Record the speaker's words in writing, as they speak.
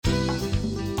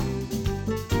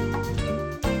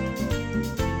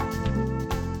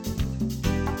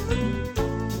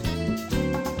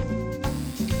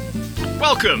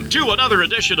Welcome to another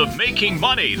edition of Making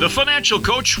Money. The financial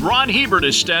coach, Ron Hebert,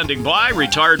 is standing by,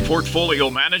 retired portfolio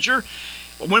manager.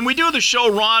 When we do the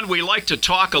show, Ron, we like to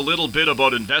talk a little bit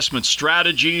about investment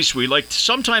strategies. We like to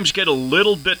sometimes get a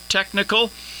little bit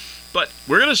technical, but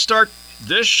we're going to start.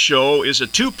 This show is a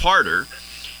two-parter,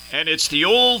 and it's the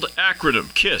old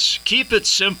acronym, KISS. Keep it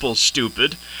simple,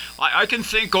 stupid. I can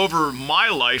think over my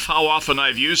life how often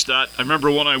I've used that. I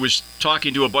remember when I was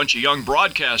talking to a bunch of young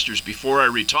broadcasters before I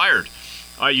retired,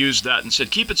 I used that and said,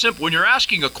 keep it simple. When you're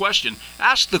asking a question,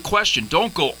 ask the question.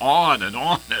 Don't go on and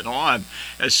on and on,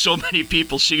 as so many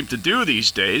people seem to do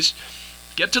these days.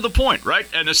 Get to the point, right?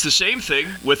 And it's the same thing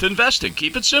with investing.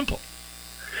 Keep it simple.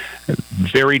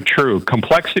 Very true.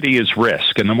 Complexity is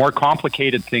risk, and the more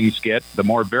complicated things get, the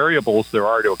more variables there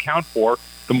are to account for,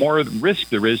 the more risk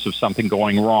there is of something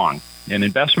going wrong. In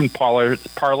investment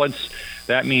parlance,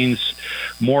 that means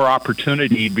more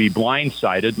opportunity to be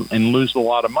blindsided and lose a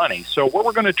lot of money. So what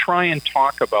we're going to try and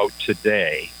talk about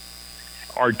today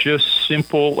are just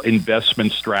simple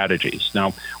investment strategies.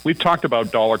 Now, we've talked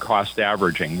about dollar cost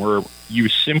averaging, where you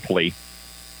simply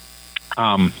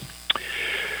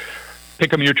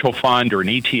pick a mutual fund or an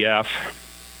ETF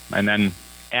and then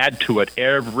add to it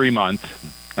every month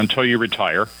until you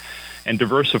retire and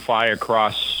diversify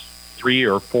across 3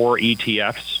 or 4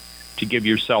 ETFs to give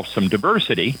yourself some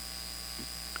diversity,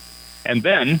 and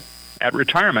then at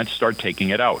retirement start taking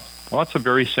it out. Well, that's a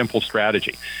very simple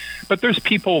strategy. But there's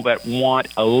people that want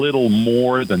a little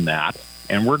more than that,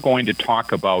 and we're going to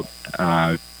talk about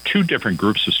 2 different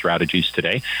groups of strategies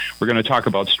today. We're going to talk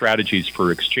about strategies for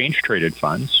exchange-traded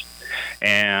funds,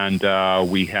 and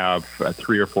we have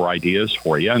 3 or 4 ideas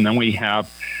for you, and then we have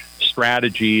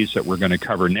strategies that we're going to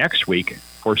cover next week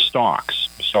for stocks.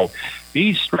 So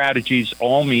these strategies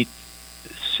all meet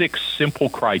 6 simple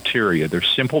criteria. They're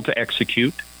simple to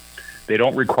execute. They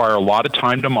don't require a lot of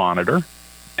time to monitor,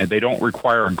 and they don't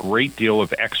require a great deal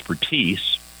of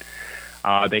expertise.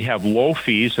 They have low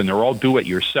fees, and they're all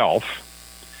do-it-yourself,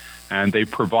 and they've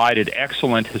provided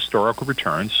excellent historical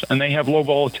returns, and they have low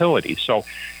volatility. So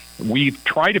we've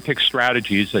tried to pick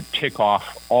strategies that tick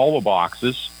off all the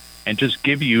boxes and just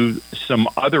give you some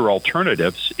other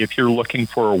alternatives if you're looking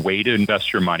for a way to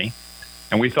invest your money.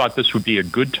 And we thought this would be a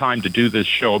good time to do this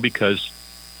show because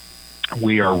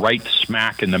we are right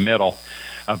smack in the middle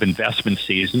of investment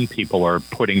season. People are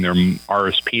putting their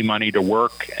RSP money to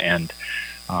work, and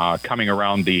coming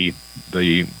around the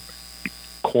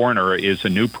corner is a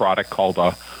new product called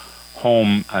a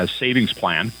home savings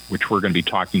plan, which we're going to be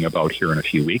talking about here in a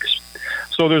few weeks.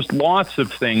 So there's lots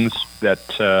of things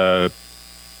that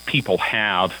people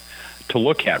have to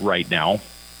look at right now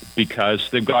because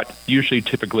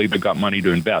typically they've got money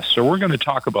to invest. So we're going to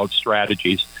talk about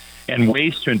strategies and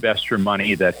ways to invest your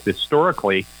money that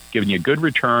historically given you good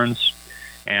returns,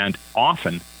 and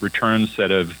often returns that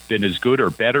have been as good or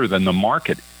better than the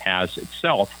market has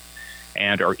itself,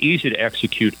 and are easy to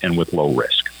execute and with low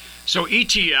risk. So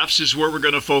ETFs is where we're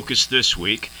going to focus this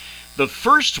week. The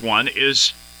first one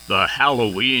is the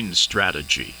Halloween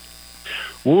strategy.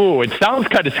 Ooh, it sounds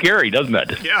kind of scary, doesn't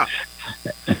it? Yeah.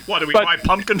 What, do we buy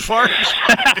pumpkin farms?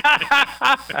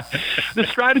 The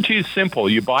strategy is simple.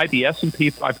 You buy the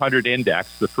S&P 500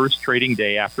 index the first trading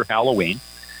day after Halloween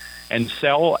and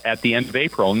sell at the end of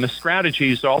April. And the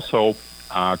strategy is also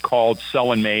called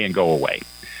sell in May and go away.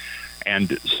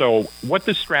 And so what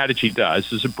this strategy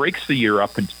does is it breaks the year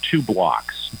up into 2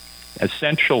 blocks,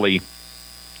 essentially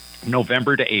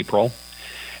November to April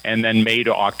and then May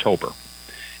to October.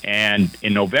 And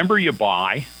in November you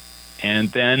buy, and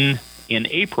then in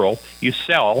April you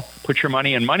sell, put your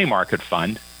money in money market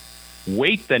fund,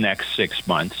 wait the next 6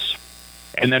 months,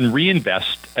 and then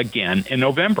reinvest again in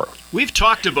November. We've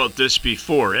talked about this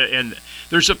before, and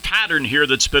there's a pattern here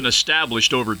that's been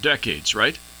established over decades,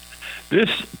 right?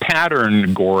 This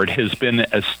pattern, Gord, has been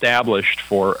established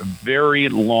for very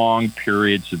long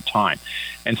periods of time.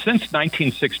 And since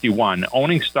 1961,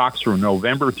 owning stocks from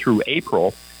November through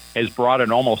April has brought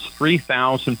an almost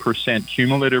 3,000%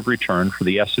 cumulative return for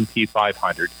the S&P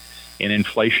 500 in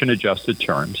inflation-adjusted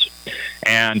terms.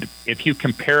 And if you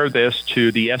compare this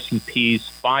to the S&P's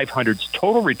 500's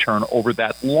total return over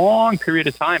that long period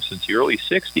of time since the early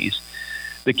 60s,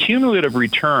 the cumulative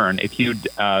return, if you'd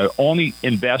only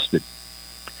invested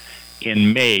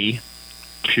in May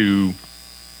to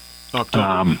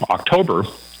October,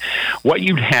 what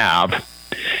you'd have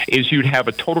is you'd have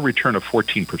a total return of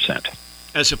 14%.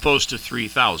 As opposed to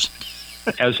 3,000.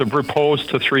 As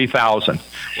opposed to 3,000.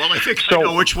 Well, I think I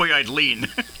know which way I'd lean.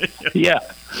 Yeah.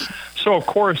 So, of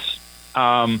course,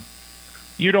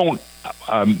 you don't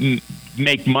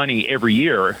make money every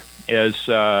year is,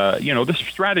 this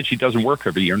strategy doesn't work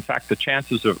every year. In fact, the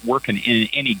chances of working in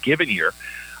any given year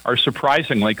are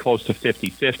surprisingly close to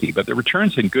 50-50, but the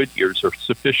returns in good years are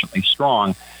sufficiently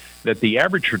strong that the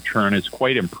average return is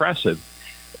quite impressive,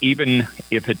 even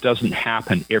if it doesn't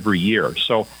happen every year.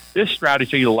 So this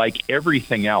strategy, like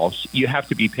everything else, you have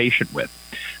to be patient with.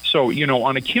 So,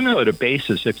 on a cumulative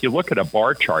basis, if you look at a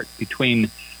bar chart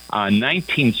between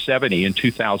 1970 and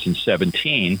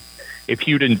 2017, if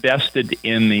you'd invested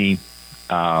in the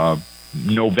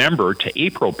November to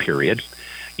April period,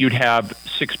 you'd have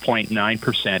 6.9%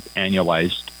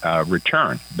 annualized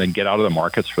return. Then get out of the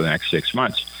markets for the next 6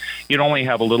 months. You'd only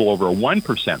have a little over a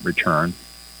 1% return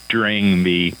during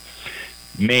the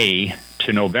May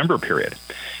to November period.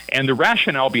 And the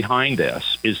rationale behind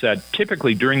this is that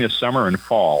typically during the summer and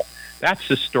fall, that's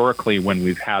historically when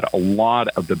we've had a lot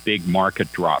of the big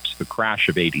market drops, the crash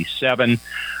of 87,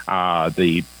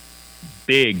 the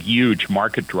big, huge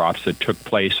market drops that took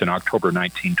place in October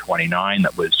 1929.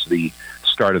 That was the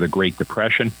start of the Great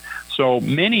Depression. So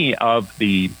many of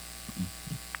the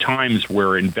times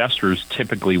where investors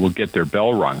typically will get their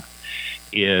bell rung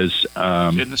is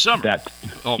in the summer.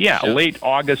 Late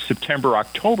August, September,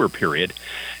 October period.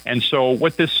 And so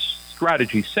what this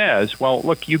strategy says, well,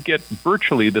 look, you get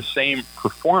virtually the same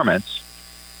performance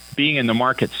being in the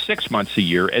market 6 months a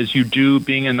year as you do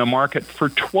being in the market for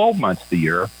 12 months a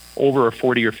year over a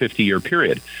 40 or 50-year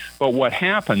period. But what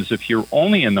happens if you're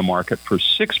only in the market for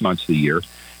 6 months a year,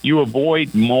 you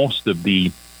avoid most of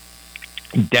the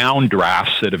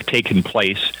downdrafts that have taken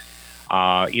place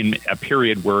in a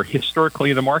period where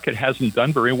historically the market hasn't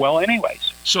done very well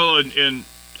anyways. So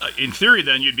in theory,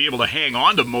 then, you'd be able to hang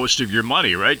on to most of your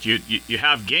money, right? You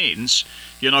have gains.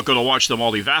 You're not going to watch them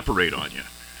all evaporate on you.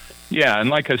 Yeah, and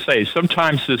like I say,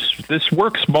 sometimes this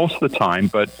works most of the time,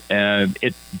 but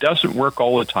it doesn't work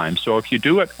all the time. So if you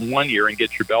do it 1 year and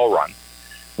get your bell rung,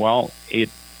 well,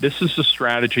 this is a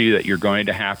strategy that you're going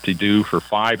to have to do for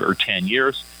 5 or 10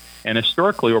 years. And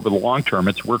historically, over the long term,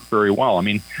 it's worked very well. I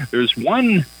mean, there's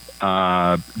one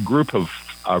group of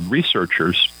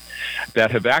researchers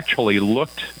that have actually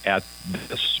looked at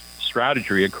this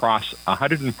strategy across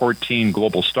 114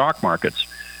 global stock markets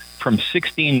from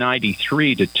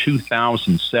 1693 to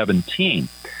 2017.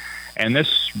 And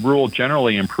this rule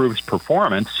generally improves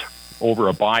performance over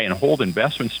a buy and hold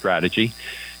investment strategy.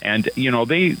 And,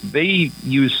 they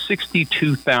use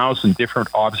 62,000 different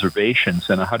observations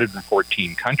in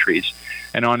 114 countries.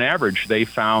 And on average, they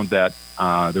found that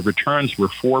the returns were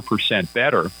 4%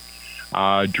 better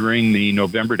during the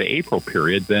November to April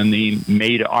period than the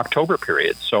May to October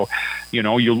period. So,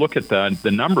 you look at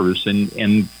the numbers,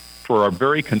 and for a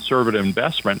very conservative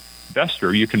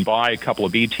investor, you can buy a couple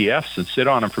of ETFs and sit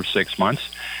on them for 6 months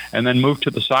and then move to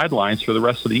the sidelines for the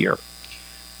rest of the year.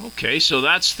 Okay, so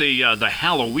that's the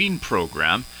Halloween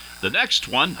program. The next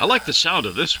one, I like the sound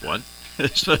of this one.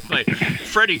 It's by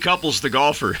Freddie Couples, the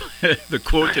golfer. The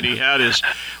quote that he had is,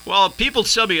 "Well, people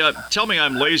tell me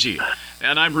I'm lazy,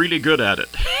 and I'm really good at it."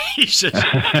 He says,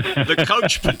 "The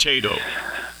couch potato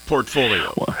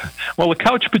portfolio." Well, the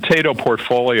couch potato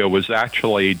portfolio was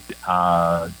actually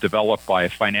developed by a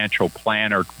financial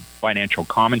planner, financial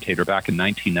commentator back in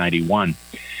 1991.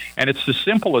 And it's the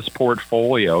simplest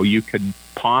portfolio you could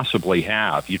possibly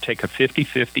have. You take a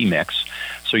 50-50 mix.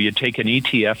 So you take an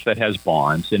ETF that has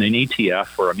bonds and an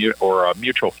ETF or a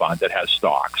mutual fund that has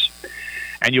stocks.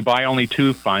 And you buy only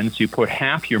 2 funds. You put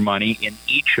half your money in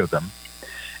each of them.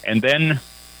 And then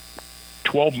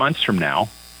 12 months from now,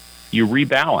 you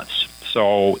rebalance.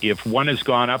 So if one has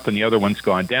gone up and the other one's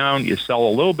gone down, you sell a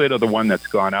little bit of the one that's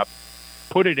gone up,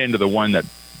 put it into the one that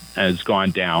has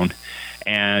gone down,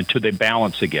 and to the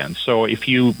balance again. So if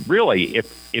you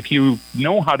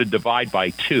know how to divide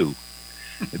by 2,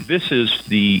 this is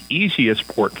the easiest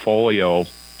portfolio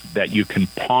that you can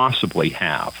possibly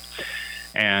have.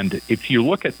 And if you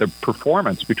look at the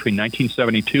performance between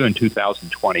 1972 and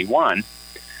 2021,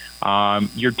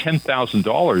 your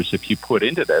 $10,000, if you put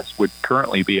into this, would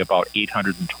currently be about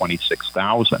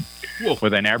 $826,000,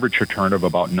 with an average return of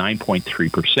about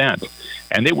 9.3%,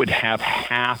 and it would have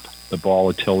half the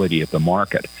volatility of the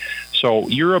market. So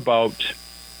you're about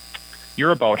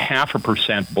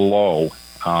 0.5% below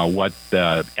what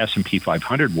the S&P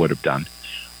 500 would have done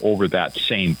over that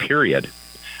same period,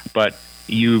 but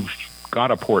you've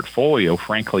got a portfolio,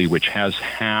 frankly, which has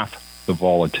half the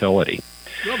volatility.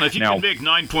 Well, if you can make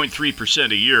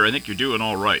 9.3% a year, I think you're doing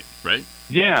all right, right?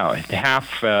 Yeah,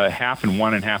 half and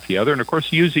one and half the other. And, of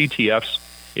course, use ETFs.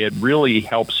 It really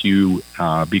helps you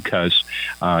because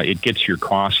it gets your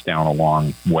costs down a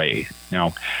long way.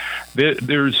 Now,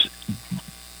 there's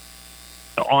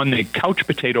on the couch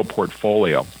potato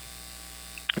portfolio,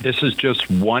 This is just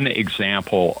one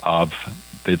example of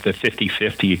the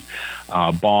 50-50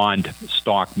 bond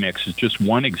stock mix. Is just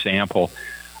one example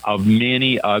of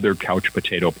many other couch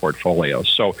potato portfolios.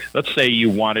 So let's say you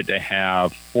wanted to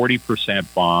have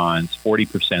 40% bonds,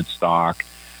 40% stock,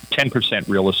 10%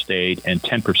 real estate, and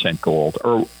 10% gold.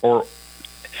 Or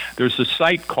there's a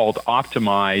site called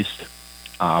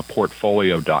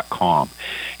Portfolio.com,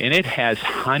 and it has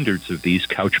hundreds of these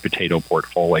couch potato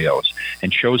portfolios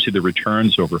and shows you the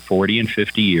returns over 40 and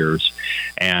 50 years,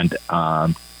 and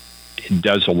it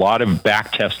does a lot of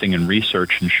back testing and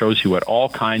research and shows you what all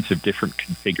kinds of different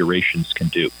configurations can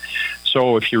do.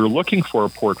 So if you're looking for a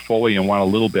portfolio and want a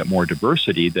little bit more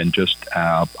diversity than just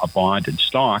a bond and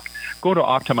stock, go to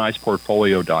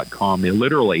OptimizePortfolio.com. They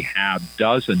literally have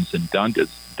dozens and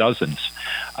dozens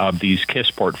of these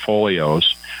KISS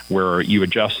portfolios where you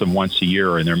adjust them once a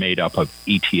year, and they're made up of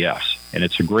ETFs. And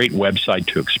it's a great website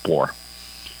to explore.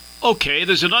 Okay,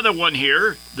 there's another one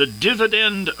here, the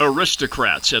Dividend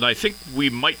Aristocrats, and I think we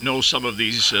might know some of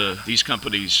these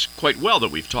companies quite well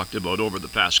that we've talked about over the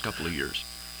past couple of years.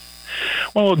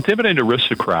 Well, Dividend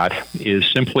Aristocrat is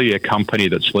simply a company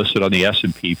that's listed on the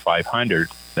S&P 500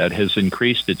 that has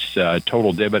increased its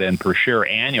total dividend per share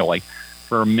annually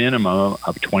for a minimum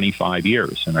of 25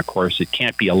 years. And of course, it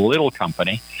can't be a little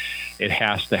company. It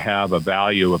has to have a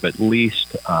value of at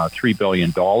least $3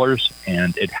 billion,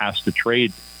 and it has to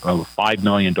trade $5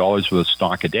 million worth of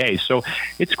stock a day. So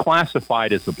it's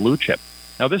classified as a blue chip.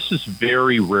 Now, this is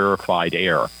very rarefied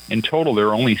air. In total, there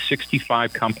are only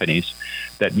 65 companies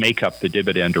that make up the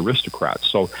Dividend Aristocrats.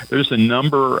 So there's a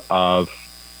number of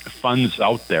funds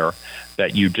out there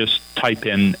that you just type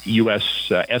in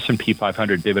U.S. S&P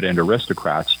 500 Dividend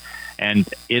Aristocrats, and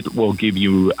it will give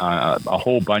you a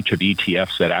whole bunch of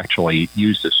ETFs that actually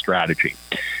use this strategy.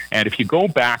 And if you go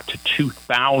back to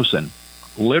 2000,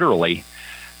 literally,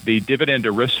 the Dividend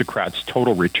Aristocrats'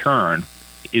 total return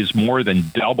is more than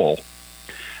double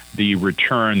the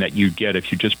return that you get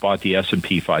if you just bought the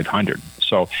S&P 500.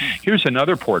 So here's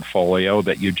another portfolio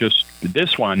that you just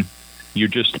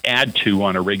add to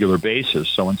on a regular basis.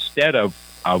 So instead of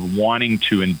wanting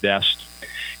to invest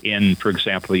in, for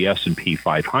example, the S&P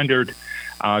 500,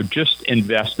 just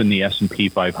invest in the S&P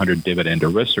 500 Dividend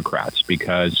Aristocrats,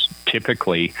 because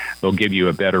typically they'll give you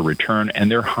a better return, and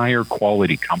they're higher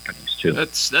quality companies too.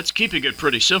 That's keeping it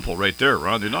pretty simple right there,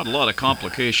 Ron. There's not a lot of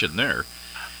complication there.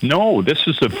 No, this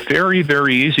is a very,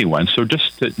 very easy one. So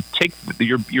just to take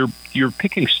you're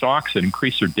picking stocks that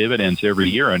increase their dividends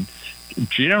every year, and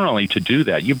generally to do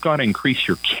that, you've got to increase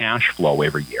your cash flow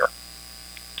every year.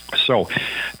 So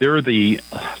they're the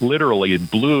literally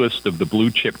bluest of the blue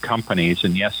chip companies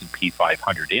in the S&P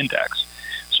 500 index.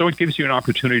 So it gives you an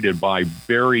opportunity to buy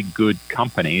very good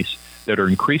companies that are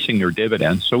increasing their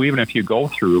dividends. So even if you go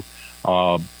through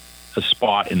a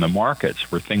spot in the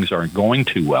markets where things aren't going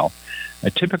too well,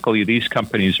 typically these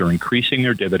companies are increasing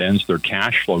their dividends, their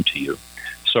cash flow to you.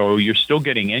 So you're still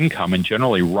getting income, and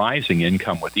generally rising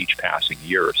income with each passing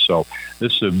year. So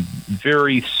this is a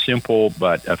very simple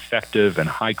but effective and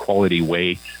high-quality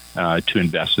way to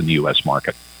invest in the U.S.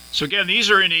 market. So again, these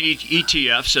are in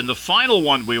ETFs, and the final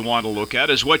one we want to look at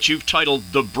is what you've titled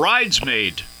the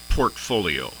Bridesmaid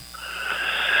Portfolio.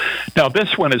 Now,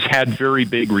 this one has had very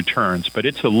big returns, but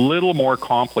it's a little more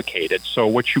complicated. So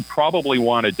what you probably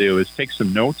want to do is take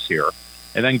some notes here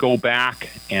and then go back,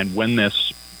 and when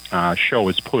this show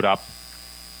is put up,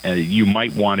 you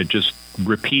might want to just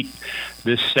repeat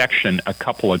this section a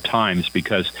couple of times,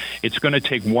 because it's going to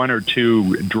take one or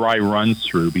two dry runs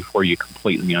through before you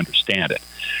completely understand it.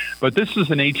 But this is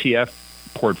an ETF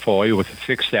portfolio with a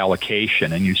fixed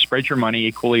allocation, and you spread your money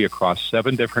equally across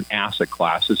 7 different asset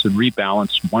classes and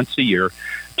rebalance once a year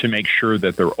to make sure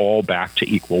that they're all back to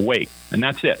equal weight. And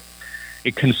that's it.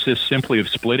 It consists simply of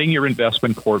splitting your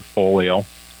investment portfolio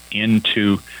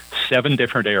into 7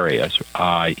 different areas: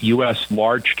 U.S.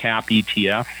 large cap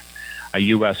ETF, a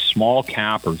U.S. small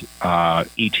cap or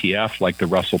ETF like the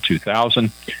Russell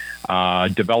 2000,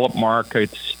 developed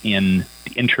markets in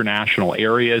international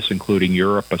areas, including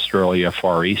Europe, Australia,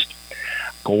 Far East,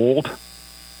 gold.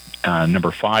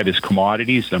 Number 5 is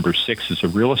commodities. Number 6 is a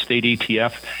real estate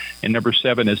ETF. And number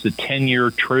 7 is the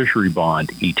 10-year Treasury bond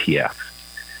ETF.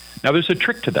 Now, there's a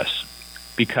trick to this,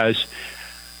 because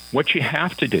what you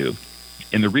have to do,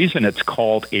 and the reason it's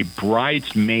called a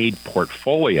bridesmaid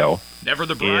portfolio, never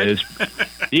the bride, is,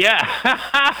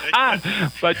 yeah,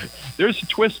 but there's a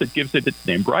twist that gives it its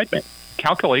name, bridesmaid.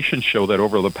 Calculations show that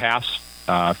over the past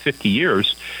 50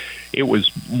 years, it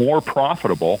was more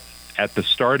profitable at the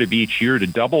start of each year to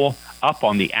double up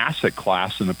on the asset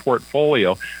class in the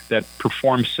portfolio that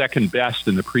performed second best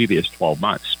in the previous 12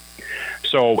 months.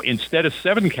 So instead of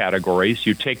 7 categories,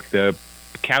 you take the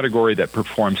category that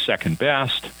performs second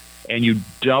best and you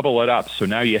double it up. So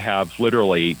now you have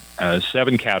literally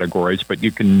 7 categories, but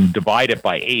you can divide it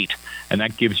by 8, and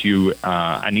that gives you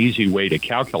an easy way to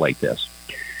calculate this.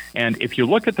 And if you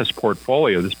look at this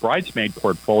portfolio, this bridesmaid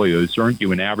portfolio has earned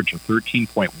you an average of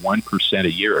 13.1%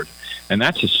 a year. And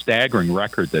that's a staggering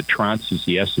record that trounces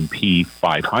the S&P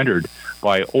 500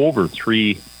 by over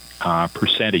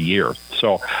 3% a year.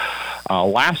 So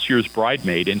last year's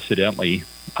bridesmaid, incidentally,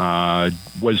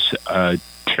 was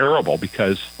terrible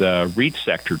because the REIT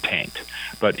sector tanked.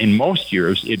 But in most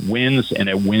years, it wins, and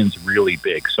it wins really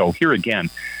big. So here again,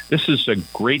 this is a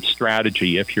great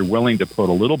strategy if you're willing to put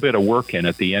a little bit of work in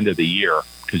at the end of the year,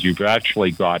 because you've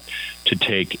actually got to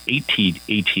take 8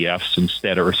 ETFs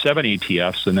instead, or 7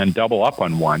 ETFs, and then double up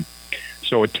on one.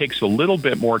 So it takes a little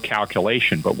bit more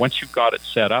calculation. But once you've got it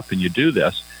set up and you do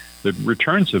this, the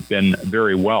returns have been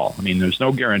very well. I mean, there's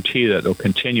no guarantee that they'll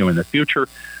continue in the future,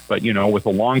 but, you know, with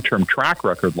a long-term track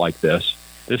record like this,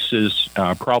 this is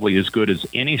probably as good as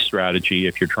any strategy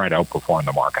if you're trying to outperform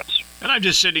the markets. And I'm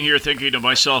just sitting here thinking to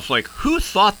myself, like, who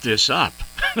thought this up?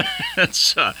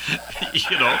 It's,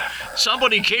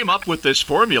 somebody came up with this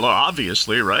formula,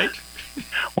 obviously, right?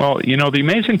 Well, you know, the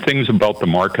amazing things about the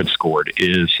markets, Gord,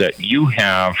 is that you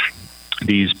have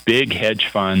these big hedge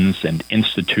funds and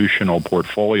institutional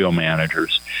portfolio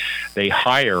managers. They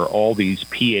hire all these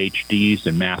PhDs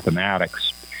in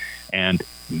mathematics, and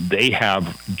they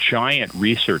have giant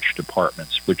research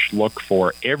departments which look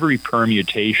for every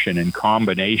permutation and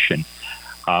combination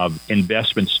of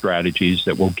investment strategies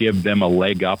that will give them a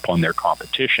leg up on their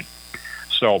competition.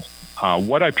 So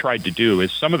what I've tried to do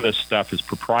is, some of this stuff is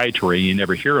proprietary, you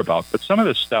never hear about, but some of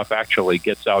this stuff actually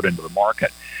gets out into the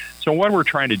market. So what we're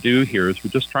trying to do here is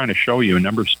we're just trying to show you a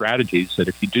number of strategies that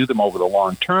if you do them over the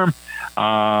long term,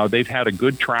 they've had a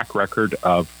good track record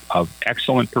of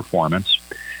excellent performance.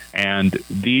 And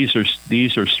these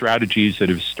are strategies that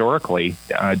historically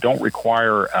don't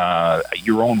require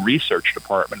your own research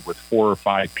department with 4 or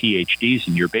 5 PhDs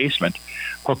in your basement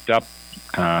hooked up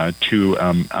to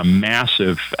a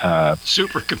massive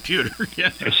supercomputer. Yeah.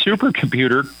 A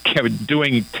supercomputer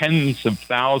doing tens of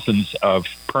thousands of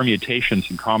permutations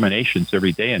and combinations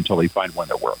every day until they find one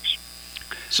that works.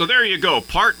 So there you go.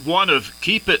 Part 1 of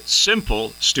Keep It Simple,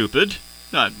 Stupid.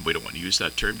 We don't want to use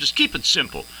that term. Just keep it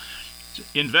simple.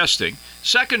 Investing.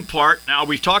 Second part, now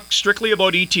we've talked strictly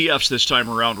about ETFs this time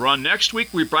around, Ron. Next week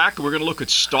we're back and we're going to look at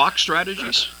stock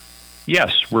strategies.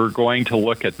 Yes, we're going to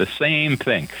look at the same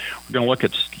thing. We're going to look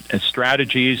at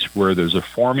strategies where there's a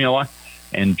formula,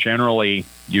 and generally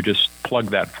you just plug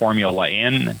that formula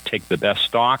in, take the best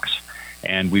stocks,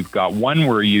 and we've got one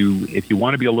where if you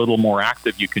want to be a little more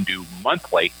active, you can do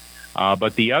monthly.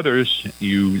 But the others,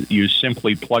 you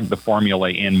simply plug the formula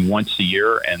in once a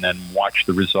year and then watch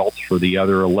the results for the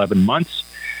other 11 months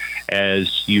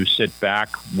as you sit back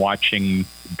watching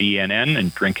BNN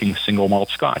and drinking single malt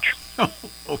scotch. Oh,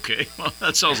 okay. Well,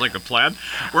 that sounds like a plan.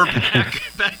 We're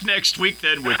back next week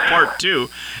then with part 2.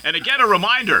 And again, a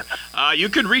reminder, you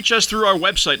can reach us through our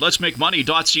website,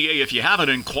 letsmakemoney.ca, if you have an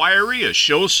inquiry, a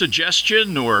show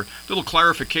suggestion, or a little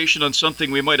clarification on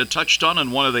something we might have touched on in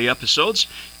one of the episodes.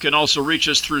 You can also reach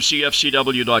us through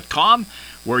cfcw.com,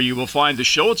 where you will find the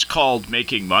show. It's called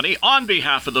Making Money. On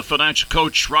behalf of the financial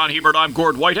coach, Ron Hebert, I'm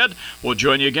Gord Whitehead. We'll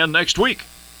join you again next week.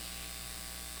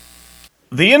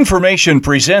 The information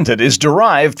presented is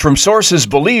derived from sources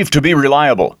believed to be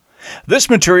reliable. This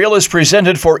material is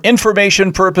presented for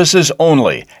information purposes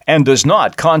only and does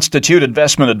not constitute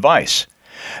investment advice.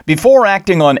 Before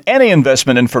acting on any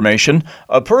investment information,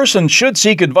 a person should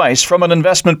seek advice from an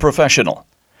investment professional.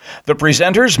 The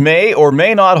presenters may or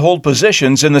may not hold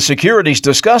positions in the securities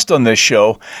discussed on this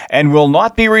show and will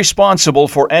not be responsible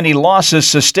for any losses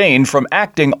sustained from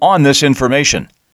acting on this information.